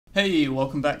Hey,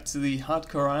 welcome back to the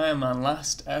Hardcore Iron Man.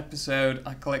 Last episode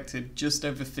I collected just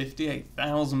over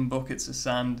 58,000 buckets of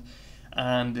sand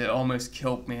and it almost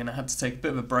killed me and I had to take a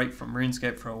bit of a break from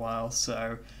RuneScape for a while,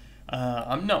 so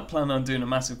I'm not planning on doing a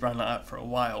massive grind like that for a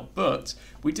while, but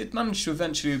we did manage to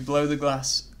eventually blow the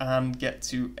glass and get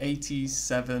to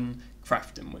 87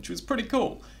 crafting, which was pretty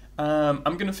cool. I'm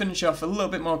going to finish off a little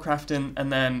bit more crafting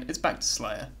and then it's back to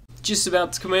Slayer. Just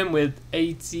about to come in with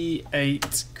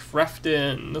 88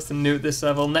 crafting. Nothing new at this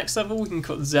level. Next level we can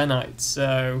cut Zenite,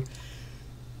 so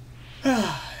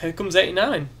here comes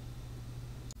 89.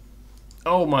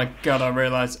 Oh my god, I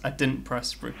realised I didn't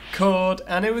press record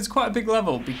and it was quite a big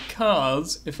level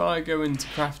because if I go into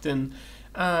crafting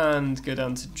and go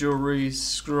down to jewellery,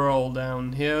 scroll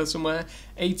down here somewhere,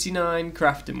 89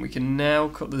 crafting, we can now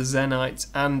cut the Zenite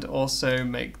and also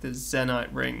make the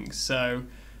Zenite ring. So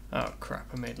oh crap,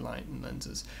 I made lighting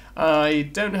lenses. I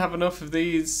don't have enough of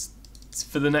these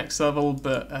for the next level,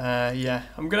 but yeah,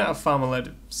 I'm going to have farm a load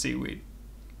of seaweed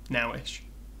now-ish.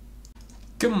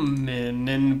 Coming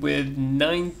in with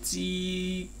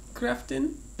 90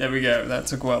 crafting. There we go, that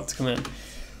took a while to come in.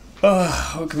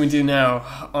 Oh, what can we do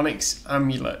now? Onyx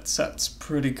amulets, that's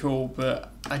pretty cool,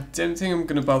 but I don't think I'm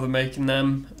going to bother making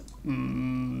them.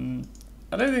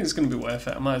 I don't think it's going to be worth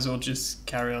it. I might as well just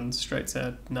carry on straight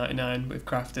to 99 with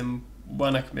crafting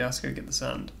when I can be asked to go get the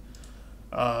sand.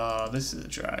 This is a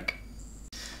drag.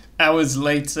 Hours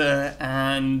later,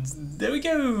 and there we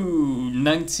go!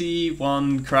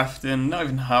 91 crafting, not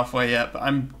even halfway yet, but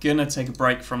I'm going to take a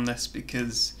break from this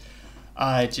because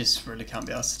I just really can't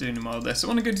be asked to do any more of this. I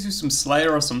want to go do some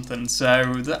Slayer or something,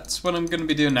 so that's what I'm going to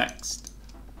be doing next.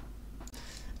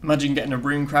 Imagine getting a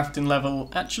rune crafting level.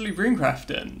 Actually, rune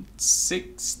crafting.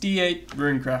 68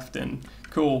 rune crafting.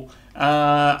 Cool.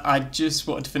 I just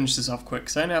wanted to finish this off quick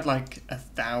because I only had like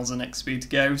 1,000 XP to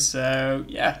go. So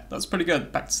yeah, that's pretty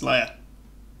good. Back to Slayer.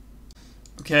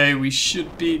 Okay, we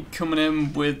should be coming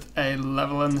in with a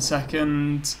level in a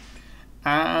second.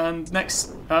 And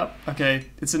next up, okay,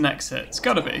 it's a next hit. It's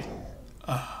gotta be.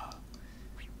 Oh,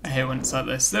 I hate when it's like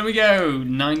this. There we go.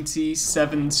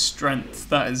 97 strength.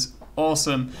 That is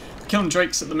awesome. Killing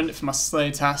drakes at the minute for my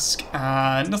Slayer task.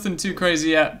 Nothing too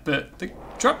crazy yet, but the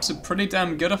drops are pretty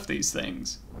damn good off these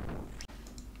things.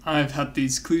 I've had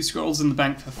these clue scrolls in the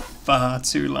bank for far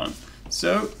too long.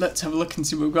 So let's have a look and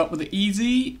see what we've got with the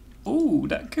easy. Ooh,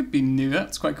 that could be new.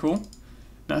 That's quite cool.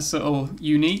 Nice little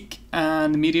unique.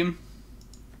 And the medium.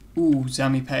 Ooh,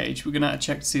 Zami page. We're going to have to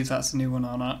check to see if that's a new one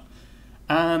or not.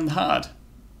 And hard.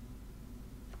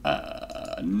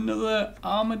 Another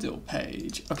armadillo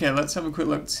page. Okay, let's have a quick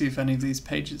look to see if any of these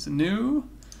pages are new.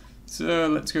 So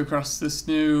let's go across this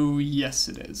new. Yes,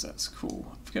 it is. That's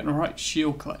cool. I've got the right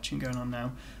shield collection going on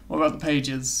now. What about the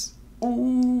pages?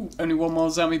 Oh, only one more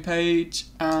Zami page,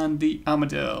 and the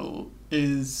armadillo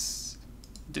is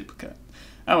duplicate.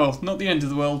 Oh well, not the end of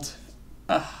the world.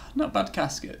 Not bad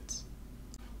caskets.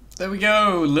 There we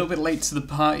go. A little bit late to the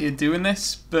party of doing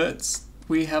this, but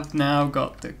we have now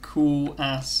got the cool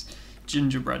ass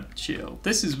gingerbread shield.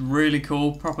 This is really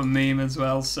cool, proper meme as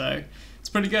well, so it's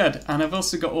pretty good. And I've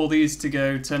also got all these to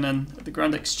go turn in at the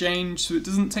Grand Exchange so it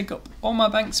doesn't take up all my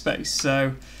bank space.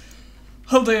 So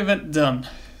whole day event done.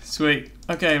 Sweet.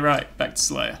 Okay, right, back to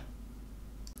Slayer.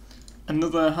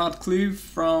 Another hard clue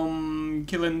from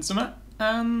killing Summit,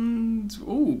 and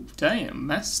oh damn,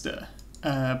 Master.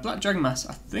 Black Dragon Mask,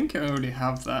 I think I already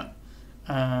have that.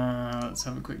 Let's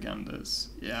have a quick ganders.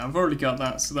 Yeah, I've already got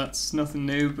that, so that's nothing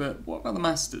new, but what about the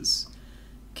Masters?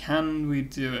 Can we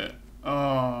do it?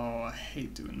 Oh, I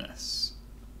hate doing this.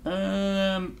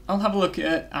 I'll have a look at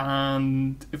it,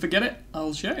 and if I get it,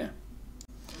 I'll show you.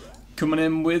 Coming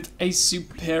in with a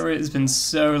superior. It's been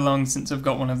so long since I've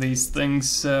got one of these things,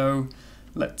 so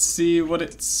let's see what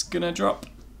it's gonna drop.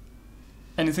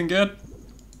 Anything good?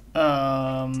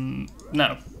 No.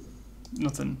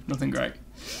 Nothing great.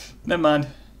 Never mind.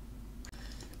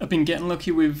 I've been getting lucky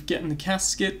with getting the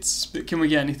caskets, but can we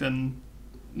get anything?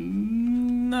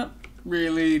 Not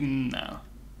really, no.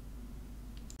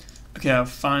 Okay, I've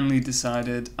finally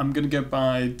decided I'm going to go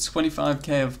buy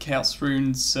 25k of Chaos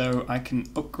Runes so I can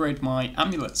upgrade my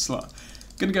Amulet slot.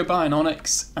 I'm going to go buy an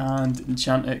Onyx and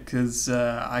enchant it because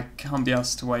I can't be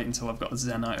asked to wait until I've got a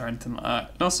Zenite or anything like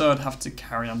that. And also I'd have to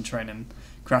carry on training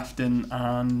crafting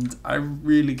and I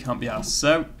really can't be asked.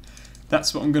 So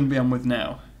that's what I'm going to be on with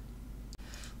now.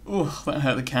 Oh, that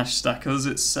hurt the cash stack. Us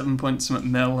it's 7 point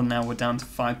something mil and now we're down to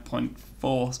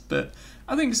 5.4, but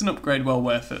I think it's an upgrade well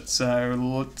worth it, so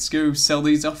let's go sell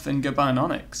these off and go buy an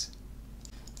Onyx.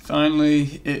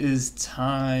 Finally, it is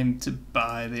time to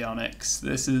buy the Onyx.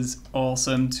 This is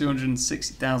awesome.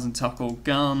 260,000 Tockle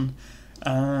gone.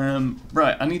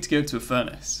 Right, I need to go to a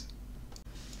furnace.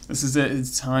 This is it,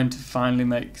 it's time to finally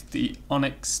make the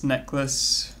onyx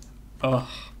necklace. Oh,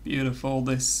 beautiful,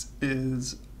 this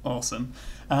is awesome.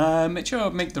 Make sure I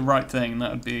make the right thing,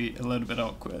 that would be a little bit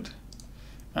awkward.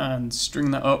 And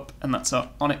string that up, and that's our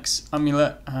onyx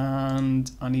amulet,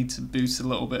 and I need to boost a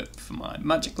little bit for my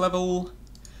magic level,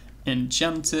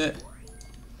 enchant it,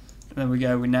 and there we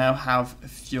go, we now have a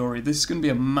fury. This is going to be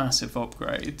a massive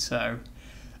upgrade, so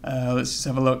let's just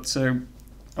have a look. So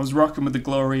I was rocking with the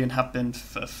glory and have been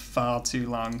for far too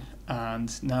long,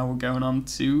 and now we're going on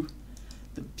to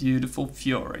the beautiful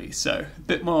fury. So a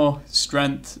bit more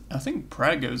strength. I think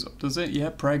prayer goes up, does it? Yeah,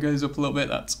 prayer goes up a little bit,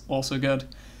 that's also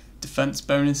good. Defense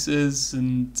bonuses,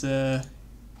 and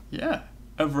yeah,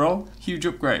 overall huge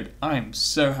upgrade. I am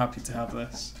so happy to have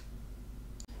this.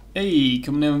 Hey,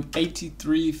 coming in with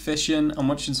 83 fishing. I'm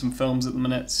watching some films at the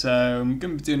minute, so I'm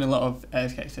going to be doing a lot of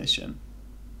AFK fishing.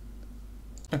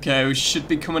 Okay, we should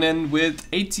be coming in with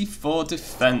 84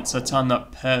 defense. I timed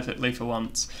that perfectly for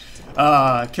once.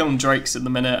 Killing drakes at the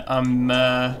minute. I'm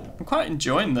quite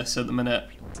enjoying this at the minute,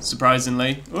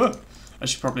 surprisingly. Ooh, I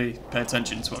should probably pay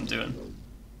attention to what I'm doing.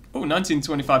 Oh,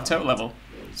 1925 total level.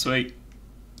 Sweet.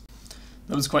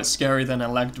 That was quite scary then, I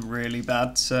lagged really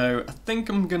bad, so I think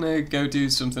I'm gonna go do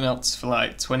something else for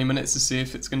like 20 minutes to see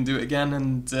if it's gonna do it again,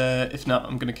 and if not,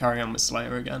 I'm gonna carry on with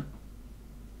Slayer again.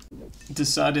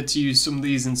 Decided to use some of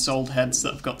these ensouled heads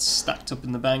that I've got stacked up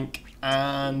in the bank,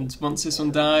 and once this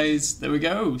one dies, there we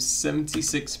go,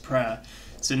 76 prayer.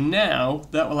 So now,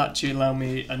 that will actually allow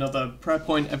me another prayer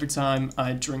point every time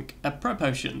I drink a prayer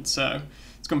potion, so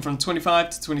it's gone from 25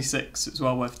 to 26, it's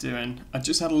well worth doing. I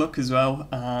just had a look as well,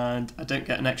 and I don't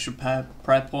get an extra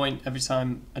prayer point every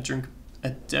time I drink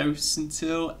a dose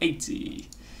until 80.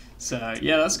 So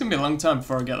yeah, that's going to be a long time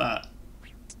before I get that.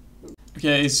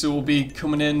 Okay, so we'll be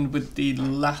coming in with the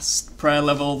last prayer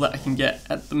level that I can get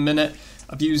at the minute.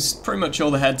 I've used pretty much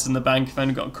all the heads in the bank, I've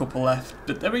only got a couple left,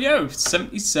 but there we go,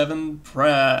 77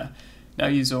 prayer. Now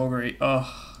use augury.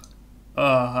 Oh,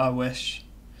 I wish.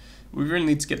 We really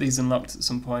need to get these unlocked at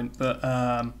some point, but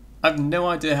I have no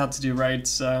idea how to do raids,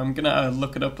 so I'm gonna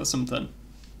look it up or something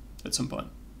at some point.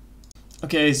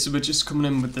 Okay, so we're just coming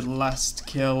in with the last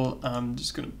kill. I'm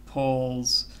just gonna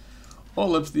pause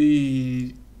all of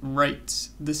the rate.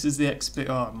 This is the XP.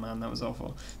 Oh man, that was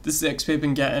awful. This is the XP I've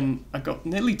been getting. I got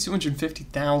nearly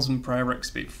 250,000 prayer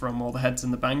XP from all the heads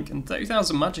in the bank and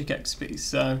 30,000 magic XP,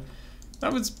 so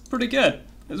that was pretty good.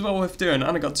 It was well worth doing,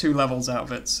 and I got 2 levels out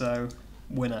of it, so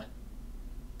winner.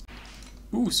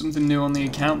 Ooh, something new on the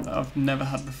account that I've never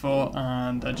had before,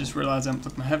 and I just realised I haven't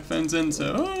plugged my headphones in,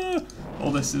 so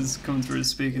all this is coming through the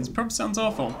speakers. Probably sounds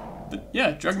awful, but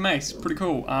yeah, Dragon Mace, pretty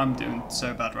cool. I'm doing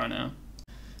so bad right now.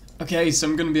 Okay, so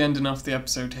I'm going to be ending off the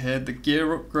episode here. The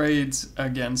gear upgrades,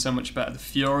 again, so much better. The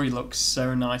Fury looks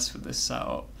so nice with this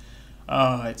setup.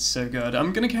 Oh, it's so good.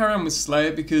 I'm going to carry on with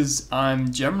Slayer because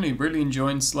I'm generally really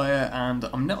enjoying Slayer, and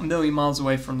I'm not a million miles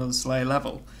away from another Slayer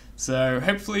level. So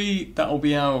hopefully that'll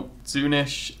be out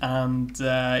soonish, and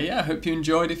yeah, I hope you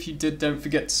enjoyed. If you did, don't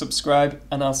forget to subscribe,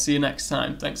 and I'll see you next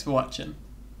time. Thanks for watching.